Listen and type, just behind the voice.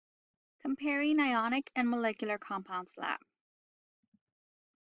Comparing ionic and molecular compounds lab.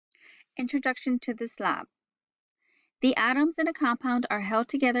 Introduction to this lab. The atoms in a compound are held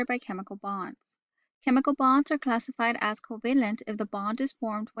together by chemical bonds. Chemical bonds are classified as covalent if the bond is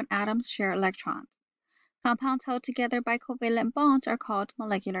formed when atoms share electrons. Compounds held together by covalent bonds are called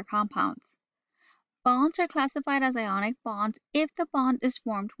molecular compounds. Bonds are classified as ionic bonds if the bond is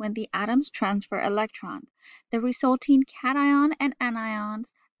formed when the atoms transfer electrons. The resulting cation and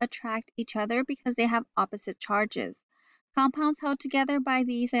anions attract each other because they have opposite charges. Compounds held together by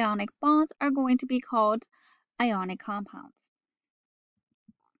these ionic bonds are going to be called ionic compounds.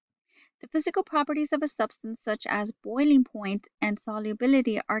 The physical properties of a substance such as boiling point and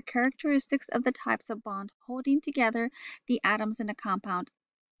solubility are characteristics of the types of bond holding together the atoms in a compound,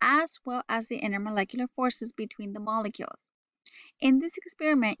 as well as the intermolecular forces between the molecules. In this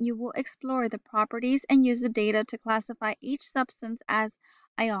experiment, you will explore the properties and use the data to classify each substance as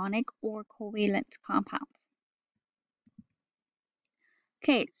ionic or covalent compounds.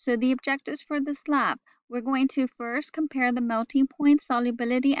 Okay, so the objectives for this lab, we're going to first compare the melting point,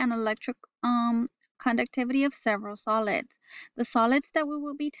 solubility, and electric conductivity of several solids. The solids that we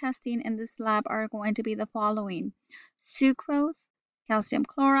will be testing in this lab are going to be the following: sucrose, calcium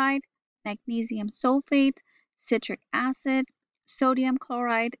chloride, magnesium sulfate, citric acid, sodium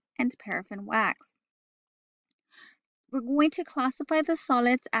chloride, and paraffin wax. We're going to classify the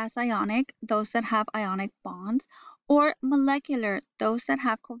solids as ionic, those that have ionic bonds, or molecular, those that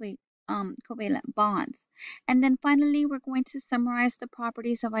have covalent bonds. And then finally, we're going to summarize the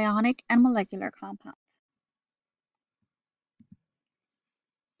properties of ionic and molecular compounds.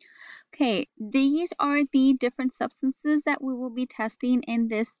 Okay, these are the different substances that we will be testing in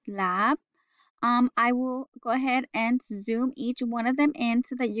this lab. I will go ahead and zoom each one of them in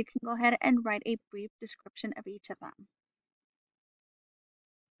so that you can go ahead and write a brief description of each of them.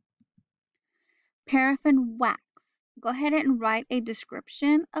 Paraffin wax. Go ahead and write a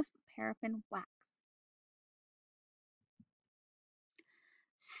description of paraffin wax.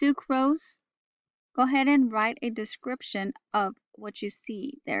 Sucrose. Go ahead and write a description of what you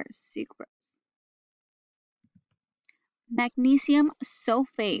see there, sucrose. Magnesium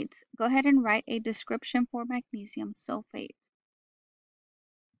sulfates. Go ahead and write a description for magnesium sulfates.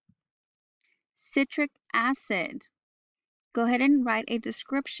 Citric acid. Go ahead and write a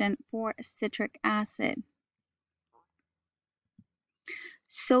description for citric acid.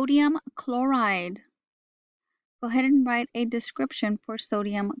 Sodium chloride. Go ahead and write a description for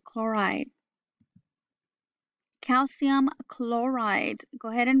sodium chloride. Calcium chloride. Go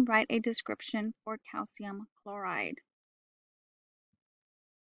ahead and write a description for calcium chloride.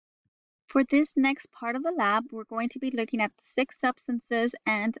 For this next part of the lab, we're going to be looking at 6 substances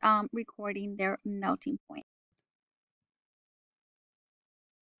and recording their melting point.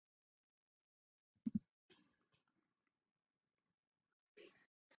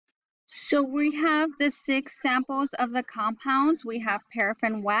 So we have the 6 samples of the compounds. We have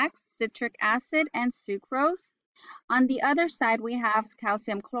paraffin wax, citric acid, and sucrose. On the other side, we have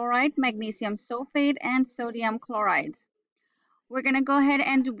calcium chloride, magnesium sulfate, and sodium chlorides. We're going to go ahead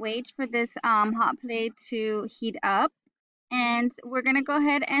and wait for this hot plate to heat up. And we're going to go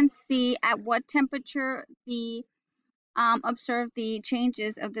ahead and see at what temperature the observe the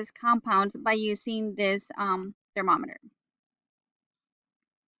changes of this compound by using this thermometer.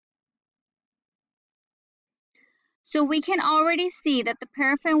 So we can already see that the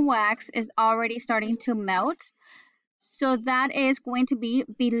paraffin wax is already starting to melt. So that is going to be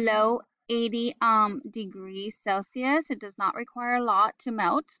below 80 degrees Celsius. It does not require a lot to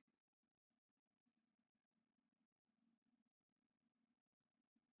melt.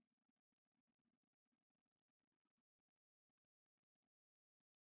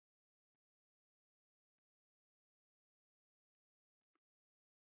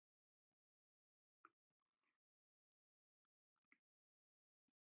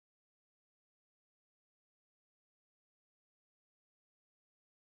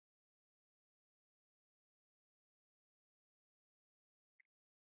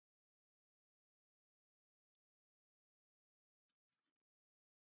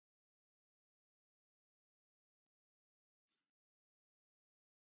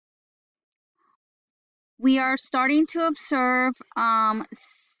 We are starting to observe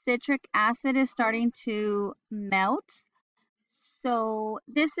citric acid is starting to melt. So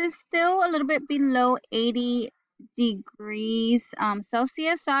this is still a little bit below 80 degrees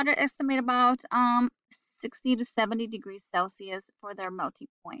Celsius. So I'd estimate about 60 to 70 degrees Celsius for their melting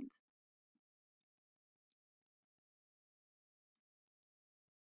points.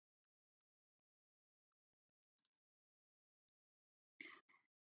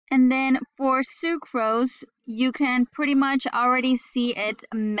 And then for sucrose, you can pretty much already see it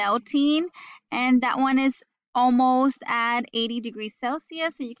melting, and that one is almost at 80 degrees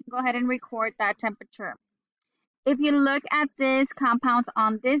Celsius, so you can go ahead and record that temperature. If you look at this compound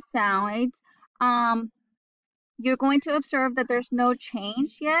on this side, um, you're going to observe that there's no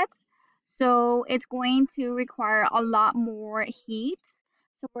change yet. So it's going to require a lot more heat.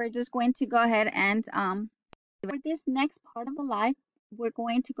 So we're just going to go ahead and for this next part of the life, we're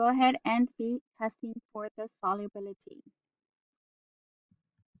going to go ahead and be testing for the solubility.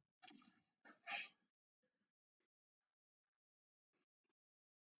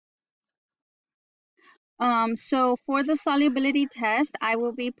 So for the solubility test, I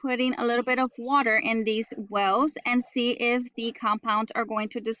will be putting a little bit of water in these wells and see if the compounds are going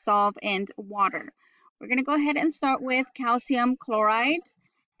to dissolve in water. We're going to go ahead and start with calcium chloride.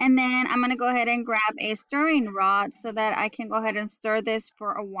 And then I'm going to go ahead and grab a stirring rod so that I can go ahead and stir this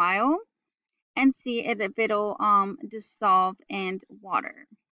for a while and see if it'll dissolve in water.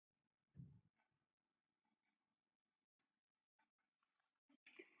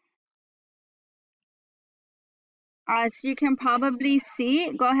 As you can probably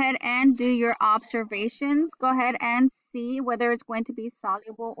see, go ahead and do your observations. Go ahead and see whether it's going to be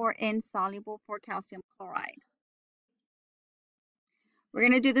soluble or insoluble for calcium chloride. We're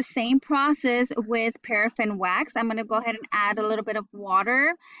going to do the same process with paraffin wax. I'm going to go ahead and add a little bit of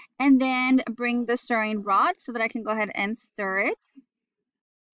water and then bring the stirring rod so that I can go ahead and stir it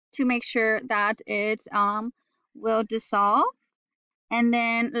to make sure that it will dissolve. And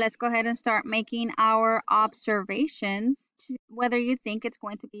then let's go ahead and start making our observations to whether you think it's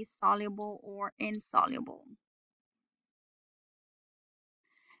going to be soluble or insoluble.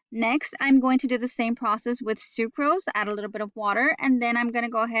 Next, I'm going to do the same process with sucrose, add a little bit of water, and then I'm going to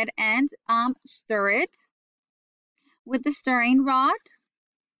go ahead and stir it with the stirring rod.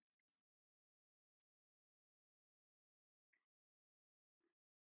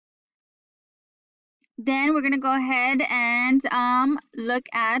 Then we're going to go ahead and look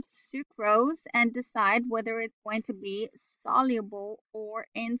at sucrose and decide whether it's going to be soluble or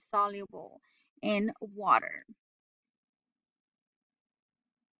insoluble in water.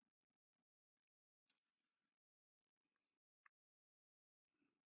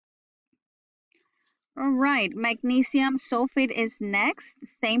 All right, magnesium sulfate is next.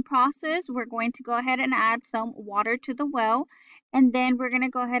 Same process. We're going to go ahead and add some water to the well, and then we're going to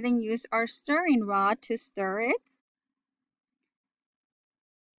go ahead and use our stirring rod to stir it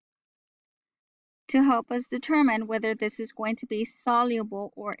to help us determine whether this is going to be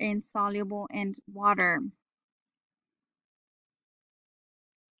soluble or insoluble in water.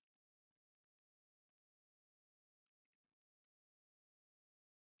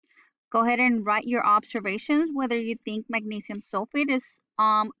 Go ahead and write your observations whether you think magnesium sulfate is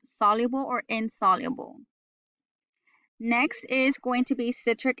soluble or insoluble. Next is going to be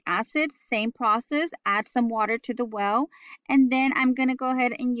citric acid, same process, add some water to the well, and then I'm going to go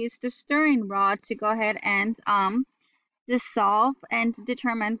ahead and use the stirring rod to go ahead and dissolve and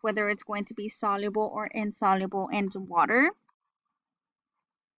determine whether it's going to be soluble or insoluble in the water.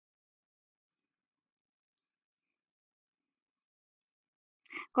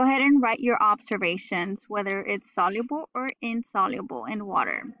 Go ahead and write your observations, whether it's soluble or insoluble in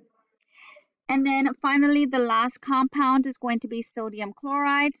water. And then finally, the last compound is going to be sodium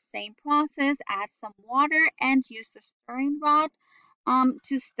chloride. Same process, add some water and use the stirring rod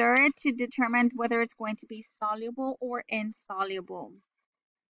to stir it to determine whether it's going to be soluble or insoluble.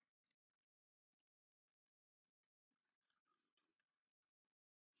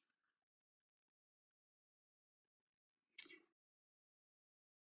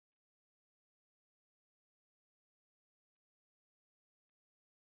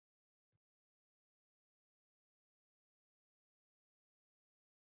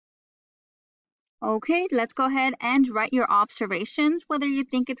 Okay, let's go ahead and write your observations, whether you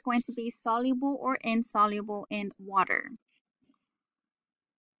think it's going to be soluble or insoluble in water.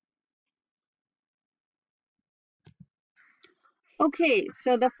 Okay,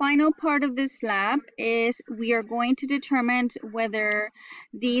 so the final part of this lab is we are going to determine whether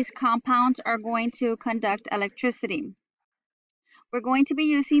these compounds are going to conduct electricity. We're going to be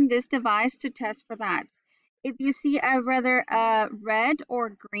using this device to test for that. If you see a rather red or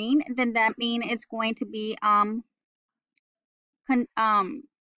green, then that means it's going to be con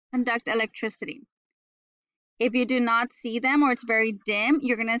conduct electricity. If you do not see them or it's very dim,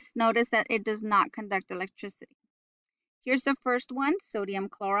 you're going to notice that it does not conduct electricity. Here's the first one, sodium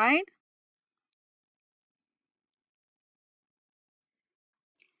chloride.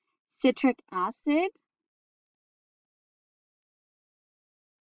 Citric acid,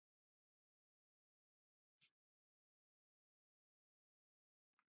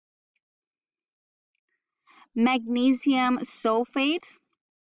 Magnesium sulfate,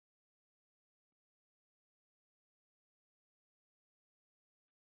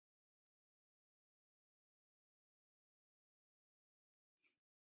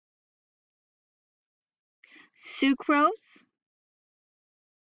 sucrose,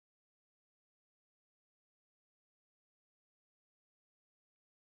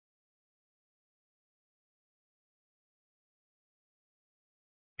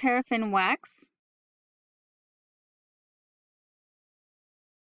 paraffin wax,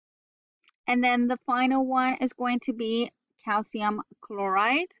 and then the final one is going to be calcium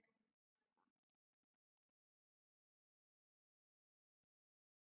chloride.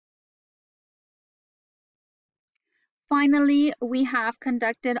 Finally, we have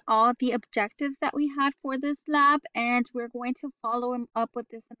conducted all the objectives that we had for this lab, and we're going to follow them up with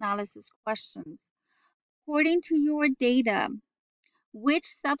this analysis questions. According to your data, which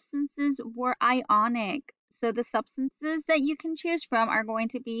substances were ionic? So the substances that you can choose from are going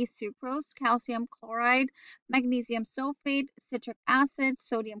to be sucrose, calcium chloride, magnesium sulfate, citric acid,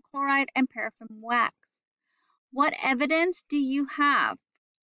 sodium chloride, and paraffin wax. What evidence do you have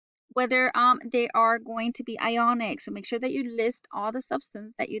whether they are going to be ionic? So make sure that you list all the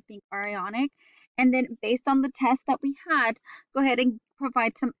substances that you think are ionic, and then based on the test that we had, go ahead and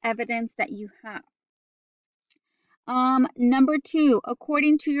provide some evidence that you have. Number two,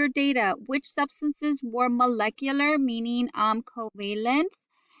 according to your data, which substances were molecular, meaning covalent?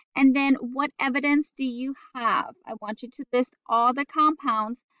 And then what evidence do you have? I want you to list all the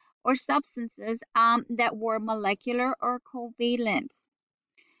compounds or substances that were molecular or covalent.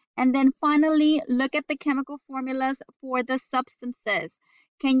 And then finally, look at the chemical formulas for the substances.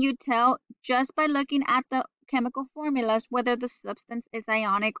 Can you tell just by looking at the chemical formulas whether the substance is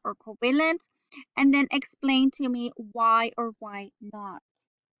ionic or covalent? And then explain to me why or why not.